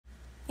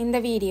இந்த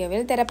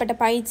வீடியோவில் தரப்பட்ட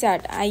பை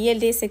சார்ட்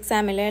IELTS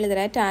எக்ஸாமில்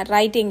எழுதுகிற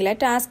ரைட்டிங்கில்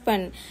டாஸ்க்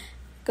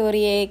ஒரு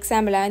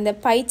எக்ஸாம்பிளாக இந்த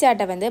பை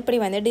சார்ட்டை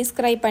எப்படி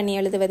டிஸ்கிரைப் பண்ணி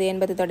எழுதுவது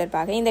என்பது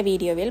தொடர்பாக இந்த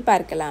வீடியோவில்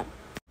பார்க்கலாம்.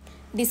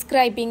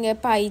 Describing a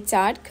pie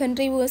chart,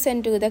 contribution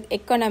to the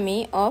economy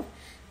of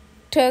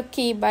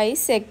Turkey by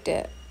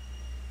sector.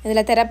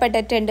 இதில் தரப்பட்ட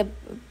 2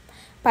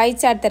 பை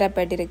சார்ட்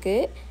தரப்பட்டிருக்கு.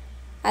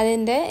 அது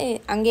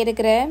அங்கே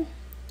இருக்கிற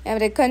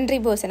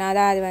contribution,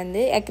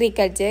 அதாவது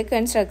agriculture,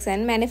 construction,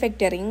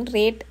 manufacturing,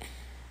 rate,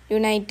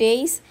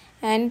 unities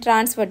and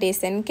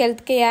transportation,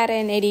 healthcare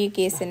and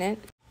education,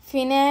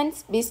 finance,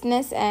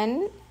 business and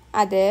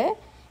other,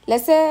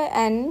 leisure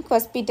and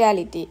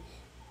hospitality,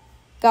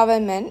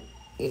 government.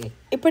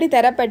 இப்படி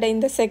தரப்பட்ட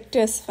இந்த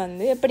sectors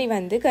எப்படி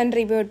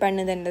கண்ட்ரிபியூட்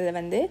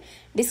பண்ணுதுன்றதை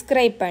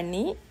டிஸ்கிரைப்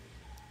பண்ணி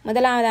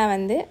முதலாவதாக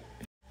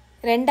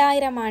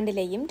 2000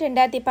 ஆண்டிலையும்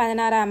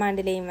 2016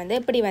 ஆண்டிலையும்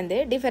எப்படி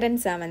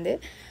டிஃபரன்ஸாக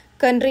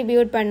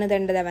கண்ட்ரிபியூட்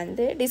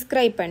பண்ணுதுன்றதை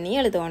டிஸ்கிரைப் பண்ணி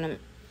எழுதணும்.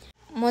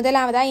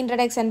 முதலாவதாக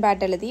இன்ட்ரடக்ஷன்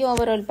பார்ட் எழுதி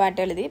ஓவரால்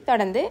பார்ட் எழுதி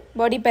தொடர்ந்து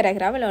பாடி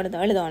பேராகிராஃப்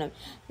எழுதணும்.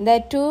 The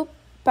 2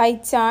 pie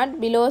chart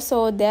below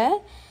show the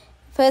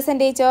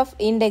percentage of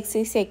index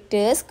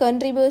sectors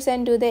contribution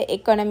to the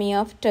economy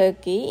of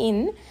Turkey in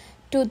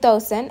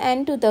 2000 and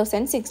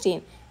 2016.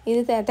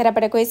 இது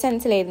தரப்பட்ட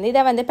கொஸ்டின்ஸ்ல இருந்து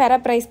இதை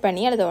பேராப்ரைஸ்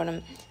பண்ணி எழுதணும்.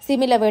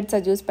 சிமிலர்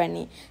வேர்ட்ஸை யூஸ்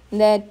பண்ணி.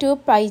 The 2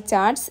 pie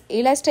charts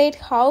illustrate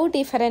how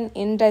different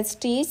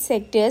industry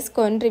sectors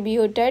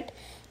contributed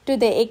to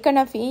the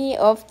economy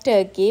of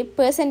Turkey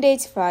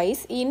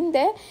percentage-wise in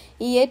the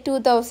year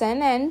 2000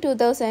 and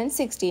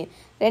 2016.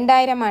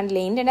 2000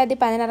 ஆண்டுலையும்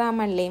 2016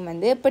 ஆண்டுலையும்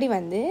எப்படி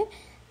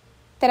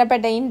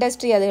தரப்பட்ட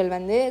industry அதுகள்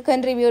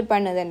கண்ட்ரிபியூட்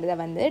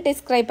பண்ணுதுன்றதை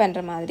டிஸ்கிரைப்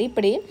பண்ணுற மாதிரி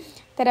இப்படி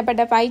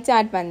தரப்பட்ட பை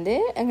சார்ட்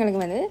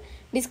எங்களுக்கு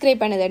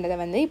டிஸ்கிரைப்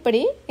பண்ணுதுன்றதை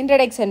இப்படி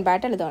இன்ட்ரடக்ஷன்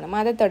பார்ட் எழுதணும்.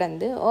 அதை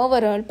தொடர்ந்து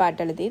ஓவரால்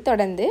பார்ட் எழுதி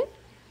தொடர்ந்து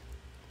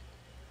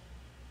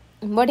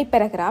பாடி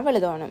பேராகிராஃப்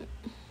எழுதணும்.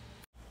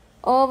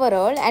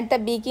 Overall, at the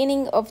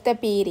beginning of the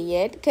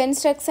period,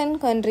 construction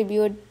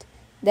contributed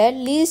the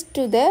least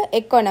to the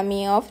economy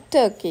of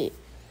Turkey,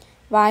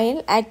 while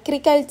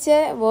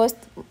agriculture was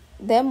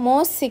the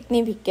most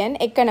significant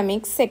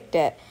economic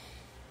sector.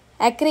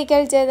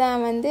 Agriculture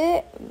தான்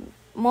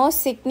most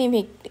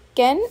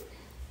significant,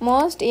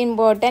 most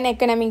important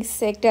economic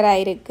sector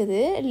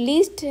இருக்குது.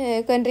 least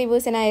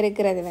contribution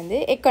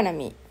இருக்கிறது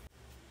economy.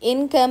 In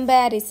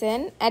comparison,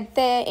 at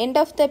the end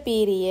of the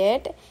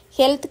period,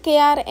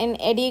 healthcare and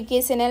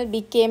educational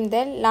became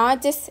the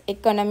largest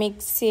economic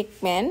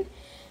segment,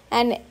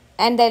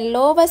 and the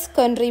lowest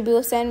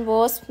contribution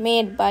was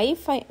made by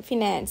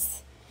finance,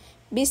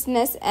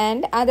 business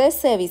and other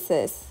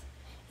services.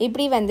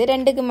 இப்படி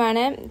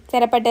ரெண்டுக்குமான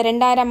தரப்பட்ட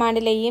 2000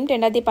 ஆண்டுலேயும்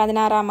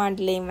 2016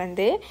 ஆண்டுலேயும்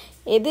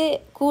எது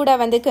கூட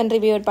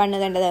contribute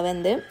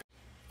பண்ணுதுன்றதை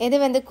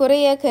எது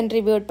குறைய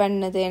contribute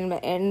பண்ணுது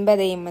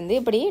என்பதையும்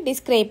இப்படி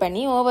describe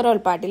பண்ணி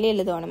ஓவரால் பார்ட்டில்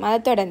எழுதணும். அதை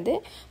தொடர்ந்து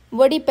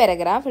பாடி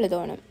பேராகிராஃப்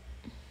எழுதணும்.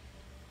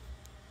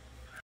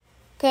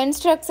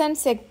 Construction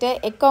sector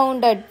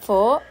accounted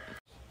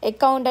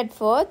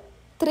for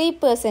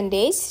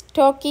 3%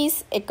 Turkey's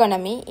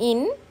economy in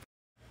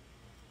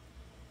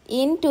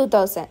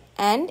 2000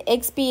 and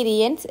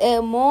experienced a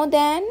more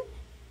than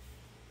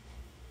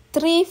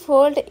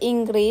threefold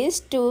increase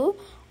to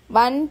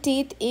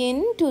 1/10 in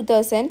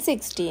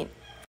 2016.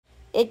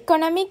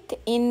 Economic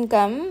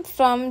income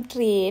from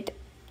trade,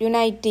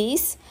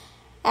 unities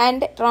and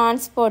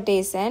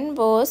transportation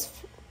was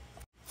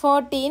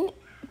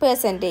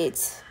 14%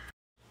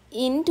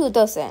 in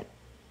 2000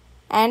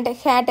 and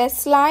had a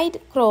slight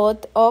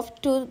growth of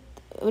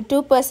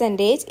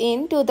 2% in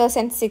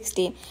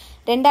 2016.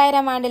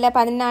 2000 ஆண்டில்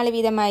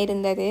 14%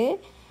 இருந்தது.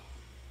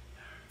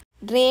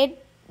 Trade,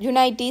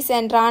 யுனைட்டிஸ்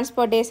and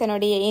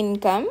டிரான்ஸ்போர்ட்டேஷனுடைய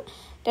income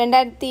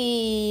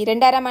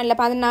 2000 ஆண்டில்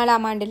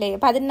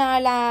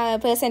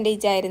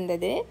 14%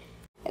 இருந்தது.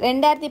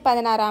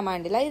 2016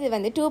 ஆண்டில் இது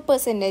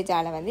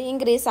 2%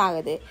 increase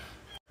ஆகுது.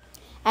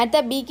 At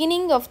the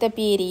beginning of the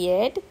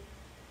period,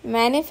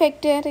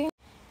 manufacturing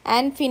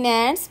and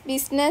finance,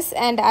 business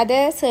and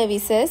other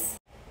services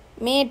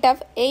made up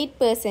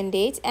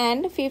 8% and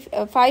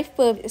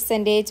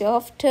 5%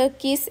 of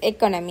Turkey's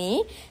economy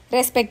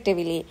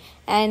respectively,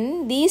 and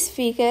these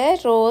figures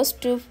rose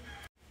to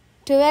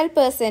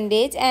 12%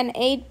 and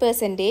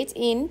 8%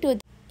 in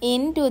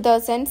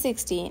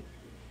 2016.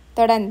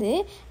 தொடர்ந்து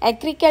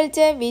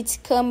agriculture, which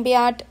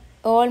compared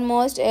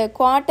almost a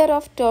quarter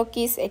of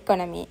Turkey's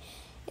economy.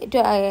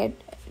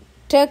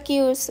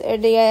 Turkey's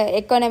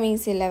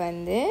எக்கனாமிக்ஸில்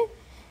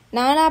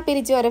நானாக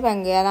பிரித்து ஒரு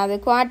பங்கு, அதாவது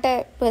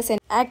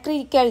 1/4%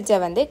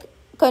 agriculture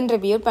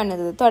contribute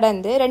பண்ணுது.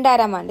 தொடர்ந்து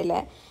 2000 ஆண்டில்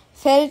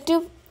fell to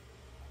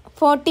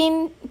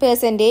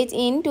 14%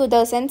 in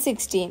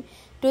 2016.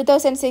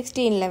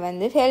 2016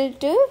 fell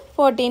to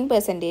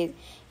 14%.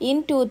 In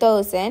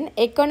 2000,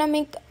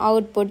 economic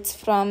outputs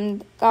from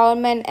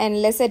government and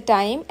leisure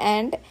time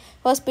and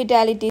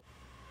hospitality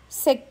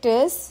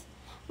sectors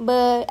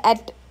were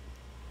at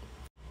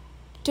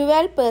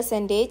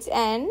 12%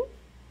 and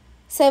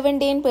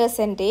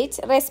 17%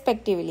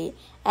 respectively,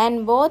 and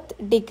both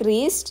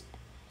decreased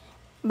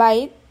by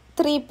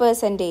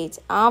 3%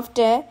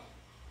 after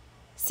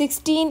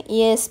 16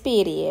 years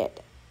period.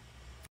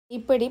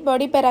 இப்படி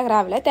body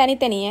paragraphல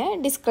தனித்தனியே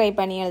describe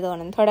பண்ணி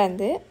எழுதணும்.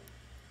 தொடர்ந்து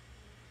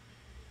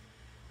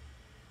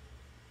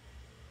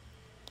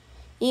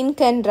in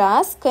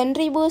contrast,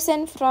 contribution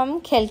from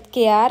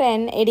healthcare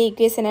and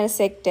educational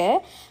sector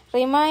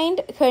remained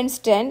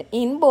constant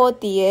in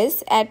both years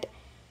at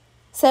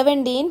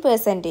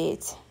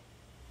 17%.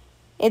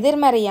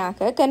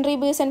 எதிர்மறையாக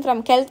contribution from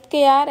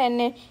healthcare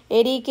and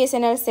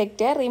educational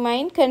sector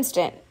remained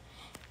constant.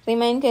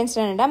 Remain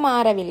constant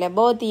மாறவில்லை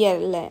both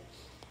yearல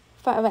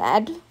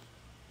at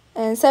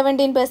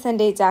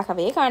 17%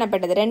 ஆகவே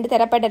காணப்பட்டது. ரெண்டு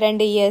தரப்பட்ட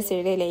 2 years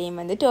இடையிலேயும்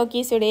வந்து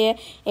டோக்கியோடைய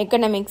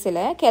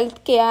எக்கனாமிக்ஸில்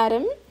ஹெல்த்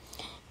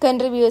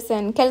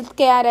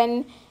கேர் அண்ட்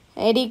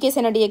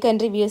எஜுகேஷனுடைய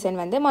கன்ட்ரிபியூஷன்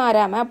வந்து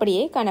மாறாமல்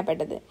அப்படியே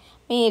காணப்பட்டது.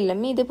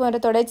 மேலும் இது போன்ற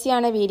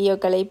தொடர்ச்சியான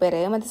வீடியோக்களை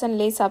பெற மற்ற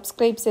சேனலை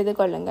சப்ஸ்கிரைப் செய்து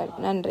கொள்ளுங்கள்.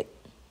 நன்றி.